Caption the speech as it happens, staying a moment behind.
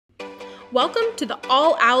Welcome to the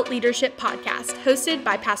All Out Leadership Podcast, hosted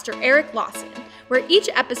by Pastor Eric Lawson, where each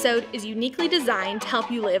episode is uniquely designed to help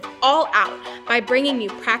you live all out by bringing you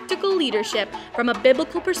practical leadership from a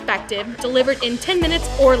biblical perspective delivered in 10 minutes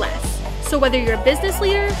or less. So whether you're a business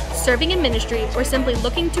leader, serving in ministry, or simply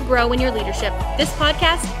looking to grow in your leadership, this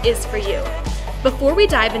podcast is for you. Before we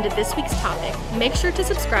dive into this week's topic, make sure to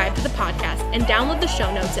subscribe to the podcast and download the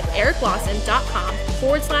show notes at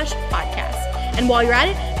ericlawson.com/podcast. And while you're at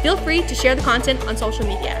it, feel free to share the content on social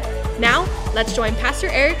media. Now, let's join Pastor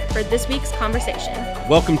Eric for this week's conversation.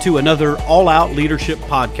 Welcome to another all-out leadership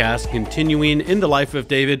podcast. Continuing in the life of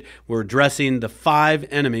David, we're addressing the 5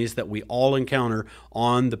 enemies that we all encounter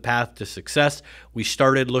on the path to success. We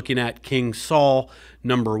started looking at King Saul,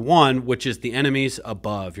 number 1, which is the enemies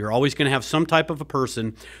above. You're always going to have some type of a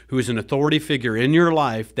person who is an authority figure in your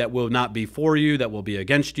life that will not be for you, that will be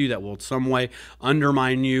against you, that will in some way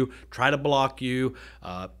undermine you, try to block you,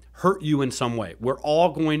 hurt you in some way. We're all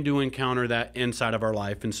going to encounter that inside of our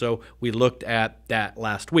life, and so we looked at that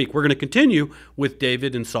last week. We're going to continue with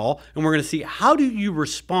David and Saul, and we're going to see how do you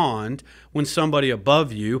respond when somebody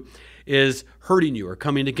above you is hurting you or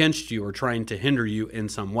coming against you or trying to hinder you in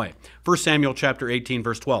some way. 1 Samuel chapter 18,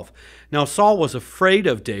 verse 12. Now Saul was afraid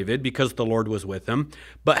of David because the Lord was with him,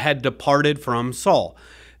 but had departed from Saul.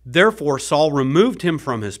 Therefore Saul removed him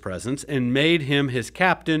from his presence and made him his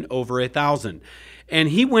captain over 1,000. And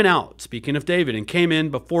he went out, speaking of David, and came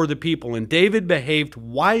in before the people. And David behaved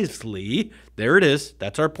wisely, there it is,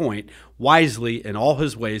 that's our point, wisely in all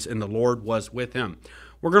his ways, and the Lord was with him.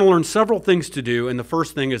 We're going to learn several things to do, and the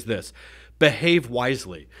first thing is this: behave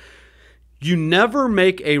wisely. You never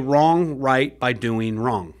make a wrong right by doing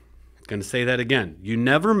wrong. I'm going to say that again. You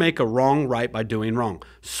never make a wrong right by doing wrong.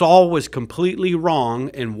 Saul was completely wrong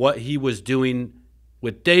in what he was doing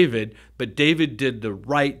with David, but David did the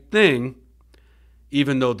right thing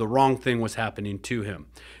even though the wrong thing was happening to him.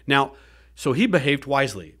 Now, so he behaved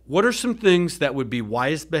wisely. What are some things that would be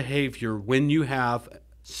wise behavior when you have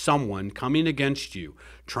someone coming against you,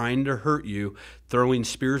 trying to hurt you, throwing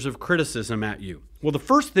spears of criticism at you? Well, the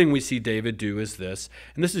first thing we see David do is this,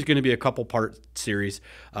 and this is going to be a couple-part series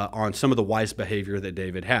on some of the wise behavior that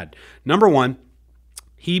David had. Number 1,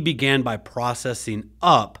 he began by processing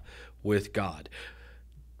up with God.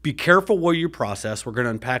 Be careful where you process. We're going to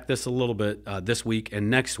unpack this a little bit this week and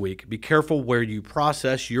next week. Be careful where you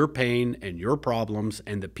process your pain and your problems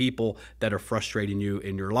and the people that are frustrating you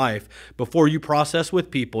in your life. Before you process with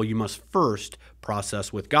people, you must first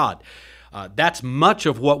process with God. That's much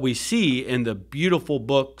of what we see in the beautiful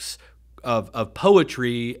books of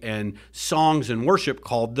poetry and songs and worship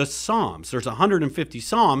called the Psalms. There's 150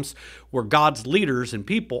 Psalms where God's leaders and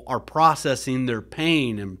people are processing their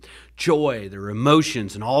pain and joy, their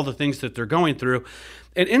emotions, and all the things that they're going through.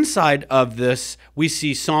 And inside of this, we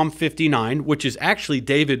see Psalm 59, which is actually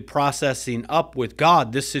David processing up with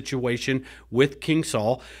God this situation with King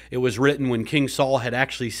Saul. It was written when King Saul had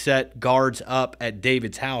actually set guards up at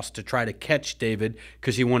David's house to try to catch David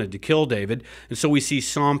because he wanted to kill David. And so we see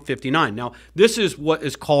Psalm 59. Now, this is what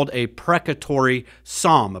is called a precatory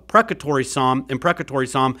psalm. A precatory psalm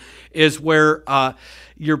is where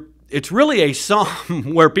it's really a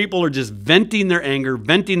psalm where people are just venting their anger,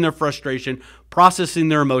 venting their frustration, processing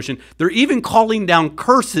their emotion. They're even calling down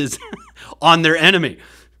curses on their enemy.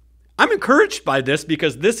 I'm encouraged by this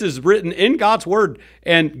because this is written in God's word,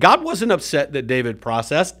 and God wasn't upset that David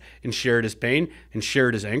processed and shared his pain and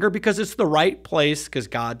shared his anger because it's the right place because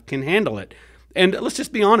God can handle it. And let's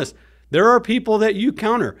just be honest, there are people that you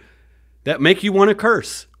counter that make you want to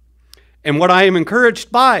curse. And what I am encouraged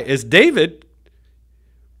by is David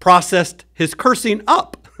processed his cursing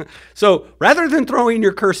up. So rather than throwing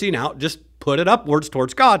your cursing out, just put it upwards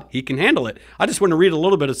towards God. He can handle it. I just want to read a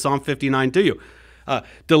little bit of Psalm 59 to you.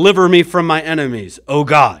 Deliver me from my enemies, O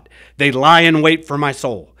God. They lie in wait for my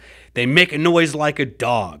soul. They make a noise like a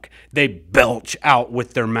dog. They belch out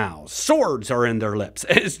with their mouths. Swords are in their lips.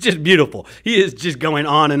 It's just beautiful. He is just going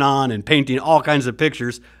on and painting all kinds of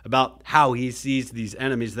pictures about how he sees these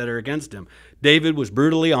enemies that are against him. David was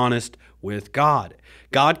brutally honest with God.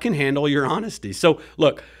 God can handle your honesty. So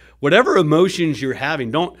look, whatever emotions you're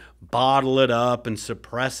having, don't bottle it up and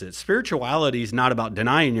suppress it. Spirituality is not about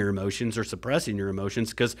denying your emotions or suppressing your emotions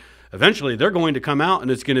because eventually they're going to come out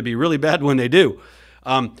and it's going to be really bad when they do.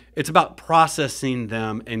 It's about processing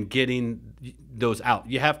them and getting those out.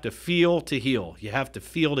 You have to feel to heal. You have to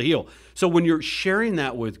feel to heal. So when you're sharing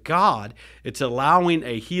that with God, it's allowing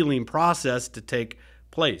a healing process to take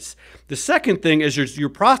place. The second thing is you're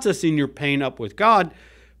processing your pain up with God.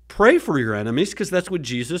 Pray for your enemies because that's what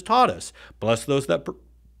Jesus taught us. Bless those that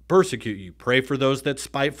persecute you. Pray for those that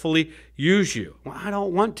spitefully use you. Well, I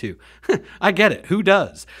don't want to. I get it. Who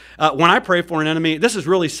does? When I pray for an enemy, this is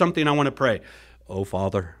really something I want to pray. Oh,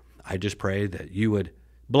 Father, I just pray that you would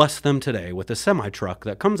bless them today with a semi-truck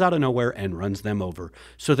that comes out of nowhere and runs them over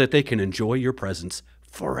so that they can enjoy your presence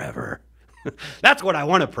forever. That's what I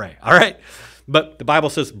want to pray, all right? But the Bible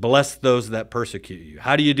says, bless those that persecute you.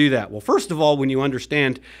 How do you do that? Well, first of all, when you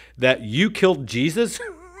understand that you killed Jesus,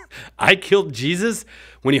 I killed Jesus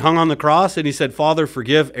when he hung on the cross and he said, Father,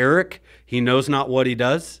 forgive Eric. He knows not what he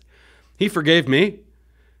does. He forgave me.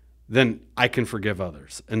 Then I can forgive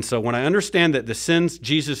others. And so when I understand that the sins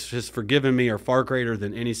Jesus has forgiven me are far greater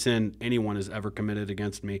than any sin anyone has ever committed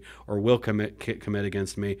against me or will commit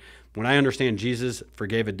against me, when I understand Jesus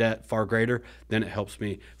forgave a debt far greater, then it helps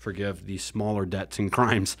me forgive the smaller debts and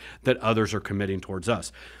crimes that others are committing towards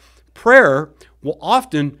us. Prayer will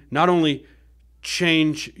often not only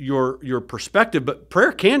change your perspective, but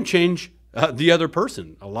prayer can change the other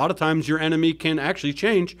person. A lot of times your enemy can actually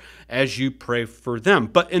change as you pray for them.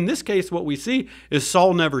 But in this case, what we see is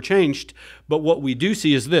Saul never changed. But what we do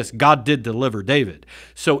see is this: God did deliver David.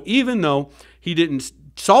 So even though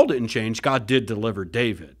Saul didn't change, God did deliver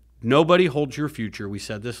David. Nobody holds your future. We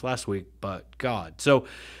said this last week, but God. So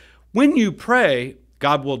when you pray,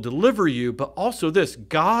 God will deliver you, but also this: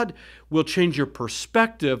 God will change your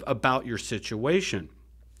perspective about your situation.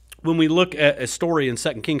 When we look at a story in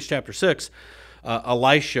 2 Kings chapter 6,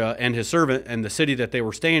 Elisha and his servant and the city that they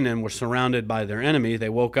were staying in were surrounded by their enemy. They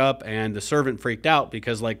woke up and the servant freaked out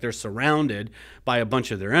because they're surrounded by a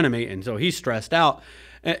bunch of their enemy. And so he's stressed out.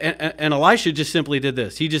 And Elisha just simply did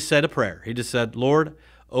this. He just said a prayer. He just said, Lord,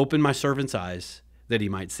 open my servant's eyes that he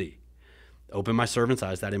might see. Open my servant's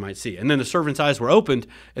eyes that he might see. And then the servant's eyes were opened,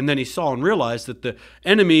 and then he saw and realized that the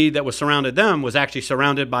enemy that was surrounded them was actually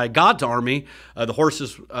surrounded by God's army. The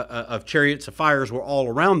horses of chariots of fires were all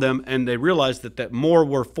around them, and they realized that more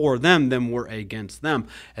were for them than were against them.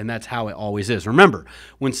 And that's how it always is. Remember,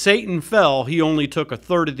 when Satan fell, he only took a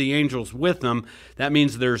third of the angels with him. That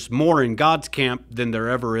means there's more in God's camp than there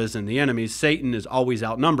ever is in the enemy's. Satan is always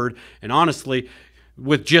outnumbered, and honestly,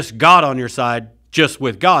 with just God on your side, just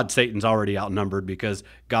with God, Satan's already outnumbered because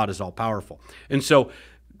God is all powerful. And so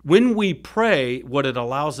when we pray, what it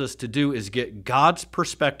allows us to do is get God's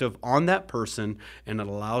perspective on that person, and it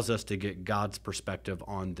allows us to get God's perspective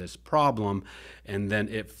on this problem. And then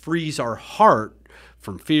it frees our heart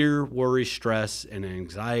from fear, worry, stress, and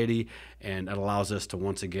anxiety. And it allows us to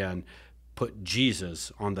once again put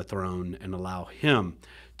Jesus on the throne and allow him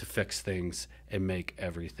to fix things and make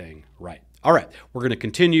everything right. All right, we're going to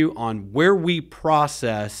continue on where we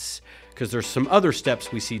process, because there's some other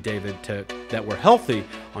steps we see David that were healthy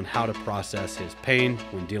on how to process his pain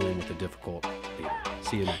when dealing with a difficult leader.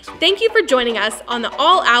 See you next week. Thank you for joining us on the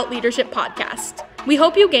All Out Leadership Podcast. We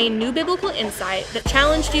hope you gained new biblical insight that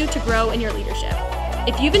challenged you to grow in your leadership.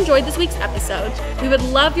 If you've enjoyed this week's episode, we would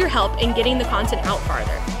love your help in getting the content out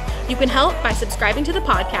farther. You can help by subscribing to the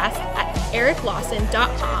podcast at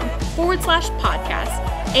ericlawson.com/podcast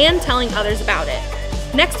and telling others about it.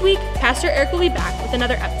 Next week, Pastor Eric will be back with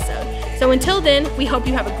another episode. So until then, we hope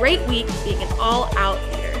you have a great week being an all-out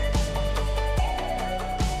leader.